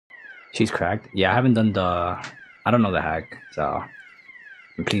She's cracked. Yeah, I haven't done the. I don't know the hack, so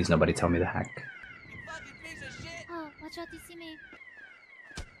please nobody tell me the hack. Oh, watch out, you see me.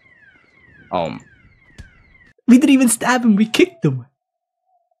 We didn't even stab him. We kicked him.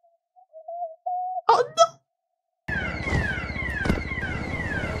 Oh no!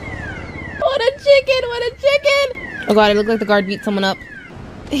 What a chicken! What a chicken! Oh god, it looked like the guard beat someone up.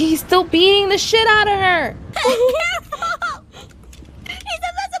 He's still beating the shit out of her. Careful! He's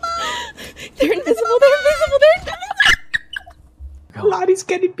invisible! They're invisible. They're invisible. They're invisible. Lottie's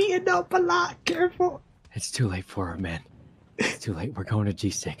getting beaten up a lot. Careful. It's too late for her, man. It's too late. We're going to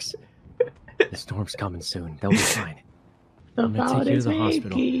G6. The storm's coming soon. They'll be fine. I'm gonna take you to the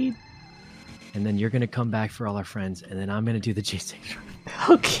hospital. And then you're gonna come back for all our friends, and then I'm gonna do the G6.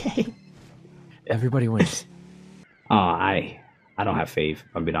 Okay. Everybody wins. Oh, I don't have faith.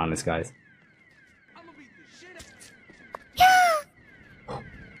 I'm being honest, guys. Yeah!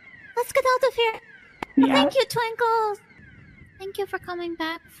 Let's get out of here. Yeah. Thank you, Twinkles. Thank you for coming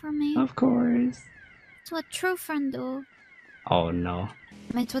back for me. Of course. It's what true friend do. Oh no.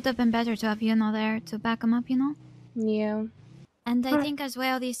 It would have been better to have there to back him up, Yeah. And I think as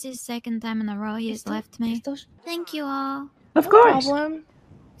well, this is second time in a row he's left me. Thank you all. Of No course. problem.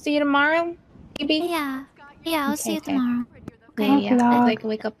 See you tomorrow, maybe? Yeah. Yeah, I'll see you Okay. tomorrow. Yeah, yeah. Love. Hopefully I can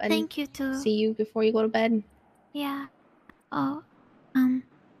wake up and Thank you too. see you before you go to bed. Yeah. Oh.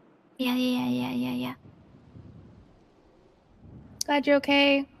 Yeah. Glad you're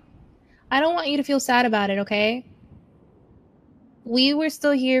okay. I don't want you to feel sad about it, okay? We were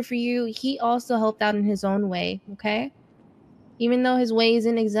still here for you. He also helped out in his own way, okay? Even though his way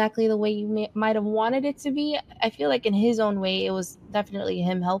isn't exactly the way you might have wanted it to be, I feel like in his own way, it was definitely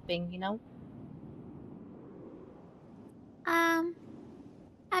him helping, you know?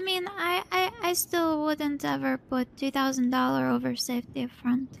 I mean, I still wouldn't ever put $2,000 over safety up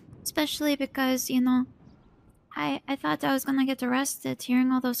front. Especially because, I thought I was gonna get arrested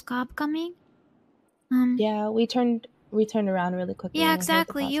hearing all those cops coming. Yeah, we turned around really quickly. Yeah, when we heard the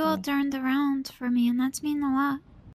exactly. cops You all coming. turned around for me, and that's mean a lot.